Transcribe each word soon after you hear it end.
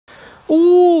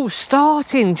Oh,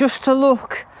 starting just to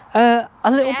look a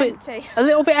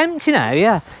little bit empty now.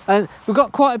 Yeah, we've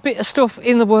got quite a bit of stuff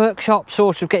in the workshop,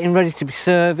 sort of getting ready to be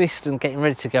serviced and getting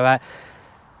ready to go out.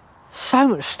 So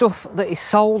much stuff that is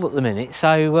sold at the minute.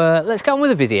 So let's get on with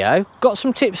the video. Got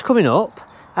some tips coming up,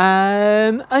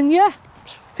 and yeah,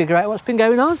 let's figure out what's been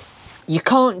going on. You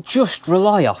can't just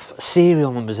rely off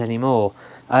serial numbers anymore.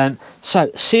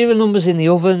 So serial numbers in the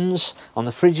ovens, on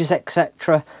the fridges,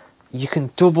 etc. You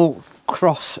can double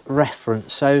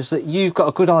cross-reference so that you've got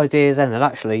a good idea then that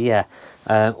actually, yeah,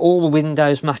 all the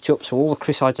windows match up, so all the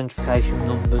cris identification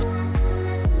numbers.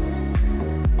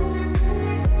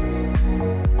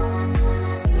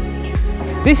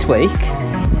 This week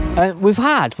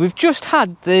we've just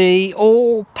had the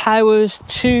All Powers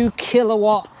 2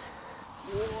 kilowatt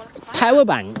power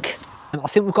bank. I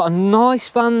think we've got a nice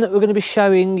van that we're going to be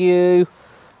showing you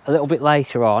a little bit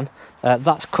later on.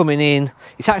 That's coming in.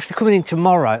 It's actually coming in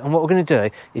tomorrow, and what we're going to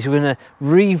do is we're going to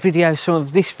re-video some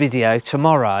of this video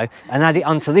tomorrow and add it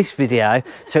onto this video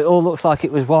so it all looks like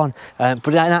it was one, but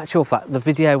in actual fact the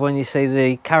video when you see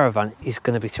the Caravan is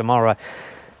going to be tomorrow.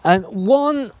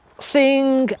 One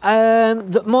thing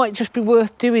that might just be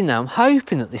worth doing now, I'm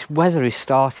hoping that this weather is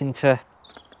starting to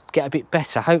get a bit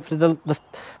better. Hopefully the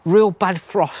real bad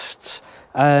frosts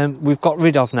we've got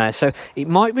rid of now, so it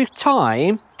might be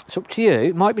time, it's up to you,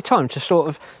 it might be time to sort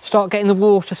of start getting the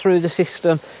water through the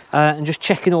system and just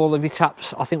checking all of your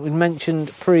taps. I think we've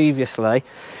mentioned previously,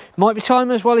 might be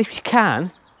time as well if you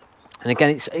can, and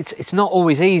again it's not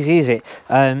always easy, is it?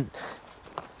 We're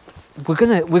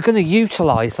gonna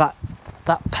utilize that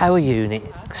power unit.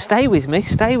 Stay with me.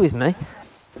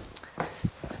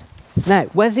 Now,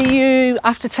 whether you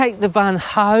have to take the van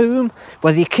home,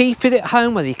 whether you keep it at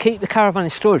home, whether you keep the Caravan in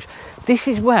storage, this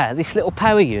is where this little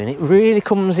power unit really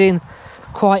comes in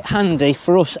quite handy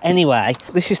for us anyway.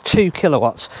 This is 2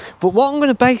 kilowatts, but what I'm going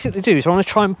to basically do is I want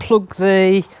to try and plug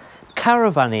the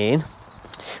Caravan in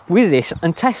with this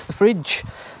and test the fridge.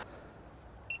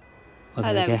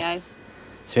 Well, there we go.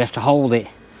 So we have to hold it.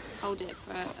 Hold it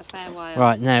for a fair while.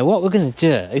 Right, now what we're going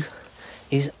to do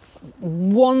is,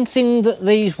 one thing that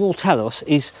these will tell us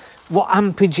is what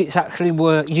ampage it's actually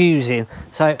using.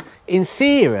 So in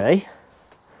theory,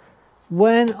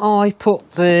 when I've put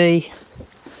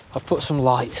some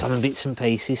lights on and bits and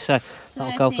pieces, so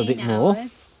that'll go up a bit more.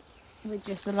 With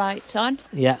just the lights on.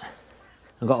 Yeah,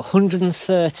 I've got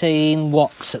 113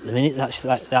 watts at the minute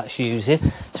that's using.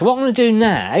 So what I'm going to do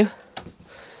now, I'm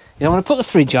going to put the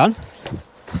fridge on.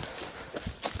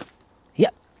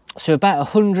 So about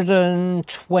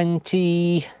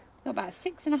 120... About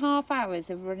 6.5 hours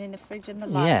of running the fridge and the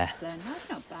lights then. That's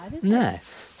not bad, is it? No.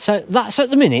 So that's at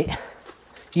the minute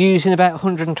using about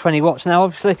 120 watts. Now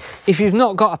obviously if you've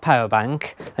not got a power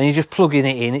bank and you're just plugging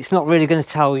it in, it's not really going to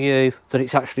tell you that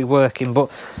it's actually working,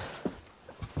 but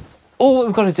all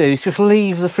we've got to do is just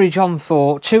leave the fridge on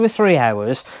for 2 or 3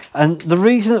 hours, and the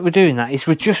reason that we're doing that is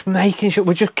we're just making sure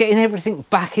we're just getting everything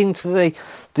back into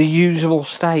the usable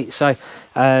state. So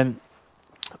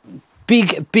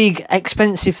big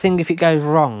expensive thing if it goes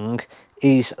wrong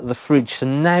is the fridge. So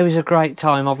now is a great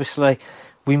time. Obviously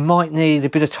we might need a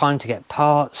bit of time to get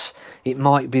parts. It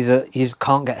might be that you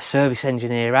can't get a service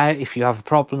engineer out if you have a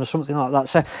problem or something like that.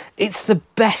 So it's the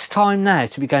best time now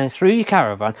to be going through your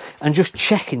Caravan and just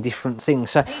checking different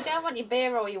things. So you don't want your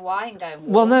beer or your wine going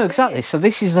warm. Well, no, exactly. So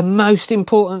this is the most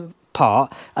important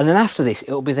part, and then after this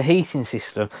it'll be the heating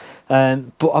system.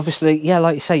 But obviously, yeah,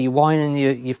 like you say, your wine and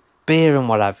your beer and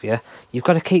what have you, you've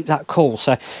got to keep that cool.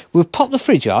 So we've popped the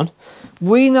fridge on.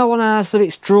 We know on ours that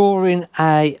it's drawing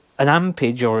an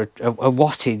ampage or a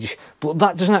wattage, but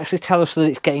that doesn't actually tell us that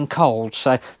it's getting cold.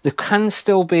 So there can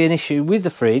still be an issue with the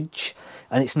fridge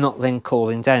and it's not then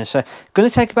cooling down. So going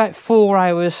to take about 4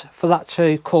 hours for that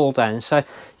to cool down. So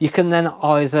you can then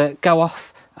either go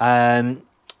off, go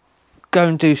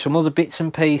and do some other bits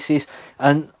and pieces,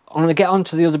 and I'm going to get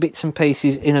onto the other bits and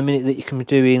pieces in a minute that you can be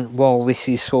doing while this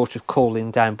is sort of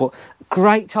cooling down. But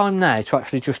great time now to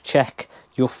actually just check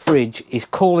your fridge is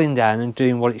cooling down and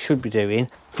doing what it should be doing.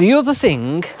 The other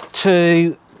thing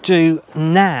to do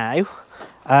now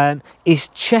is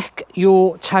check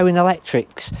your towing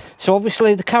electrics. So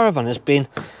obviously the Caravan has been,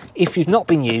 if you've not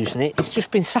been using it, it's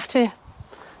just been sat here,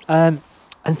 and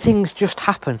things just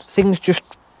happen. Things just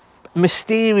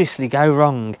mysteriously go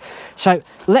wrong. So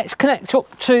let's back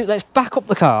up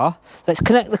the car, let's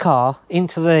connect the car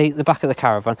into the back of the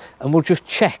Caravan, and we'll just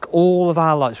check all of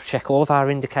our lights, we'll check all of our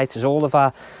indicators, all of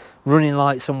our running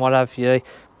lights and what have you,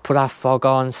 put our fog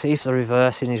on, see if the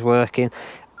reversing is working.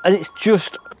 and it's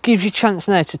just gives you a chance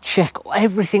now to check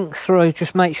everything through,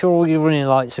 just make sure all your running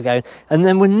lights are going, and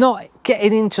then we're not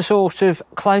getting into sort of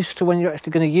close to when you're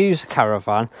actually going to use the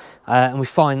Caravan, and we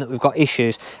find that we've got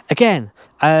issues. Again,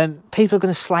 people are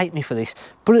going to slate me for this,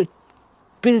 but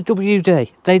bit of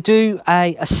WD. They do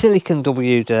a silicone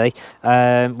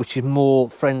WD, which is more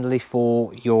friendly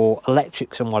for your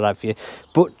electrics and what have you,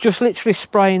 but just literally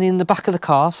spraying in the back of the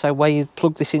car, so where you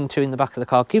plug this into in the back of the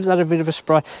car, give that a bit of a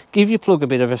spray, give your plug a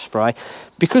bit of a spray.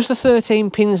 Because the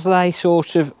 13 pins, they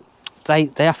sort of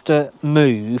they have to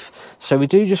move, so we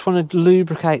do just want to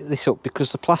lubricate this up,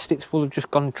 because the plastics will have just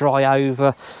gone dry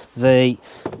over the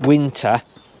winter,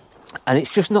 and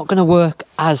it's just not going to work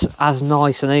as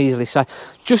nice and easily. So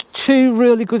just two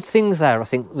really good things there, I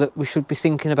think, that we should be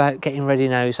thinking about getting ready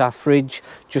now is our fridge.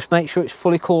 Just make sure it's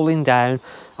fully cooling down,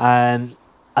 and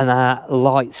our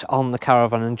lights on the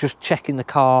Caravan, and just checking the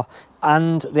car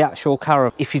and the actual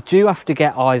Caravan. If you do have to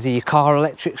get either your car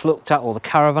electrics looked at or the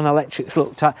Caravan electrics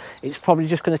looked at, it's probably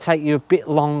just going to take you a bit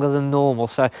longer than normal.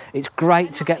 So it's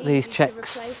great to get these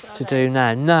checks to do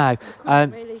now. No, you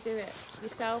can't really do it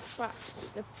yourself, perhaps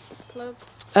the plug.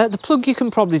 The plug you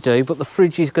can probably do, but the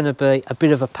fridge is going to be a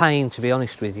bit of a pain, to be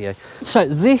honest with you. So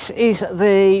this is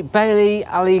the Bailey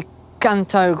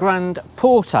Alicanto Grand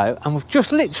Porto, and we've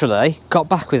just literally got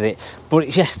back with it, but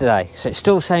it's yesterday, so it's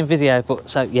still the same video, but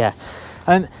so yeah.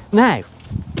 Now,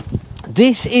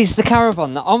 this is the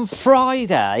Caravan that on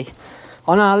Friday,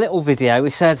 on our little video,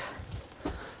 we said,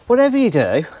 whatever you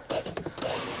do,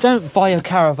 don't buy a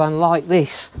Caravan like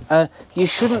this. You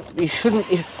shouldn't,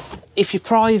 if you're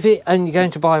private and you're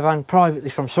going to buy a van privately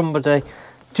from somebody,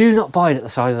 do not buy it at the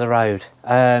side of the road.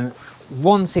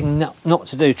 One thing not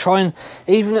to do, try and,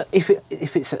 even if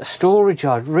it's a storage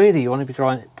yard, really you want to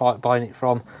be buying it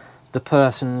from the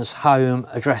person's home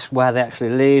address where they actually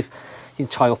live. You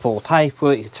can tie up all the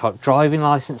paperwork, you can tie up driving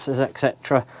licenses,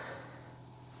 etc.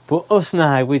 But us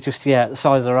now, we're just, yeah, at the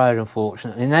side of the road,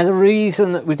 unfortunately. Now the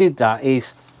reason that we did that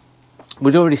is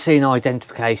we'd already seen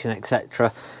identification,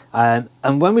 etc. And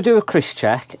when we do a cris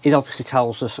check, it obviously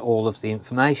tells us all of the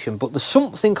information, but there's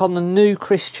something on the new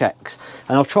cris checks,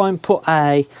 and I'll try and put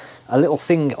a little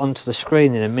thing onto the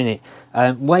screen in a minute,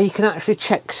 where you can actually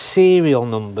check serial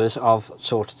numbers of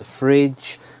sort of the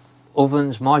fridge,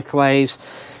 ovens, microwaves.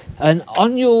 And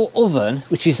on your oven,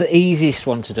 which is the easiest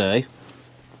one to do,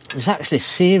 there's actually a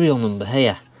serial number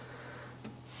here.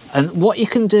 And what you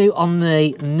can do on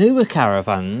the newer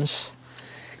Caravans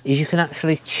is you can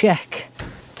actually check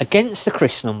against the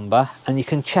cris number, and you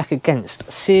can check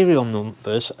against serial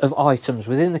numbers of items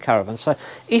within the Caravan. So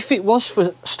if it was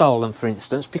stolen, for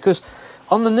instance, because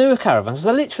on the newer Caravans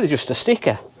they're literally just a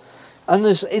sticker, and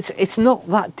it's not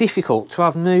that difficult to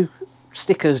have new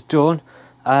stickers done,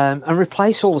 and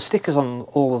replace all the stickers on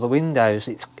all of the windows.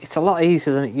 It's a lot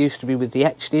easier than it used to be with the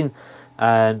etched in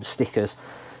stickers.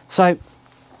 So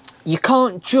you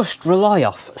can't just rely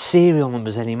off serial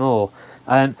numbers anymore.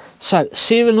 So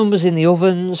serial numbers in the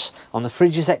ovens, on the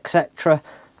fridges, etc.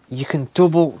 you can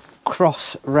double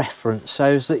cross reference,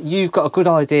 so that you've got a good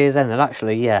idea then that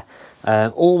actually, yeah,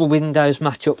 all the windows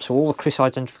match up, so all the cris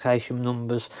identification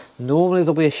numbers. Normally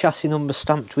there'll be a chassis number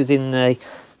stamped within the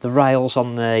rails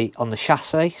on the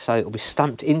chassis, so it'll be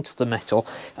stamped into the metal.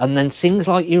 And then things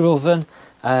like your oven,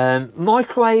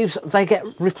 microwaves, they get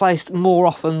replaced more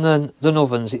often than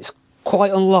ovens. It's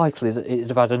quite unlikely that it'd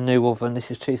have had a new oven.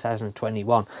 This is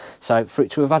 2021, so for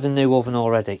it to have had a new oven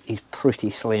already is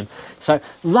pretty slim. So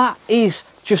that is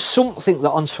just something that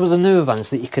on some of the newer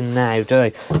vans that you can now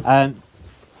do.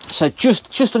 So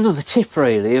just another tip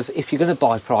really, of if you're going to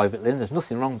buy privately, and there's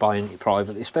nothing wrong buying it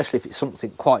privately, especially if it's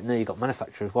something quite new, you've got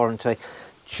manufacturer's warranty,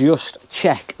 just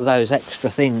check those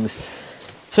extra things.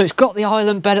 So it's got the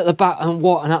island bed at the back, and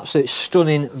what an absolute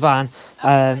stunning van.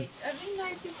 Have you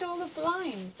noticed all the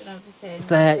blinds and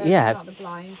everything? Yeah, not the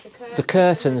blinds, the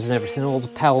curtains and everything, all the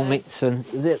pelmets, and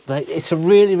it's a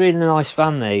really, really nice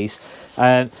van, these.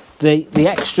 The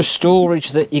extra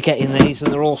storage that you get in these,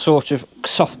 and they're all sort of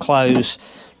soft close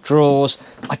drawers.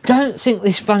 I don't think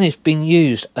this van has been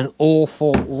used an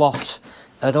awful lot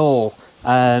at all.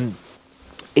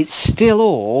 It's still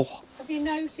all. Have you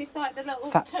noticed like the little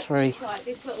factory touches, like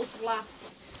this little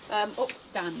glass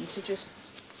upstand to just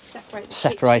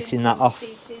separating that off?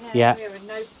 Yeah, and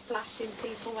no splashing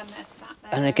people when they're sat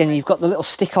there. And again, you've got the little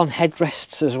stick-on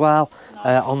headrests as well,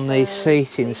 nice on the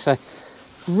seating. So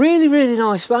really, really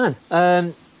nice van.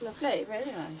 Lovely,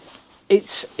 really nice.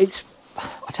 It's.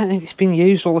 I don't think it's been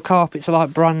used. All the carpets are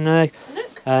like brand new.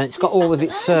 Look, it's got all of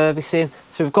its servicing.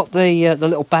 So we've got the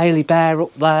little Bailey bear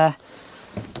up there.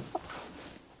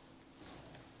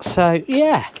 So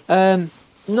yeah,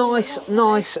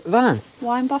 nice van.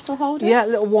 Wine bottle holders? Yeah,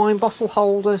 little wine bottle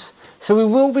holders. So we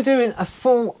will be doing a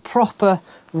full proper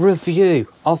review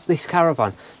of this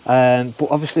Caravan, but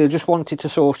obviously I just wanted to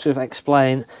sort of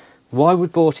explain why we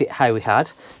bought it, how we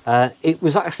had. It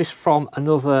was actually from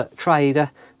another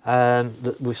trader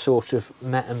that we've sort of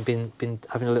met and been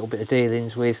having a little bit of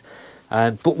dealings with,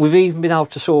 but we've even been able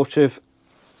to sort of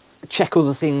check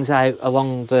other things out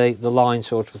along the line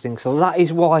sort of thing. So that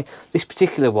is why this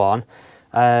particular one,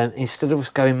 instead of us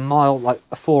going like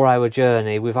a 4-hour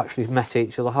journey, we've actually met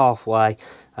each other halfway,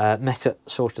 met at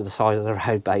sort of the side of the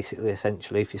road basically,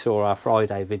 essentially, if you saw our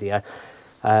Friday video.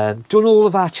 Done all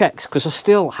of our checks, because I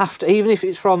still have to, even if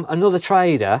it's from another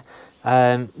trader,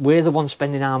 we're the ones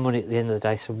spending our money at the end of the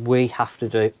day, so we have to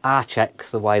do our checks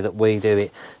the way that we do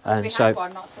it. We had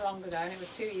one not so long ago, and it was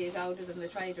 2 years older than the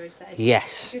trader had said.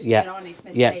 Yes, just yeah, an honest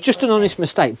mistake, yeah, just an honest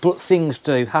mistake. But things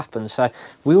do happen, so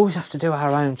we always have to do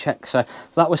our own checks. So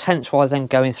that was hence why then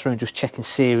going through and just checking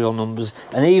serial numbers,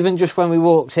 and even just when we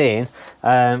walked in,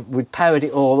 we'd powered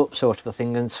it all up, sort of a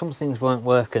thing, and some things weren't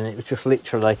working. It was just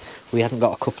literally we hadn't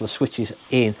got a couple of switches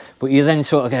in, but you're then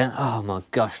sort of going, oh my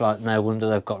gosh, like no wonder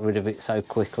they've got rid of it so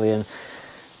quickly.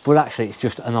 But actually it's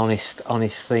just an honest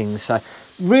thing. So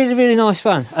really nice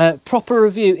van. Proper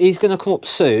review is going to come up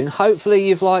soon. Hopefully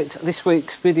you've liked this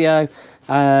week's video,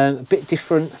 a bit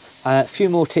different, a few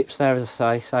more tips there, as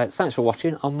I say. So thanks for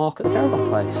watching. I'm Mark at the Caravan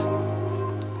Place.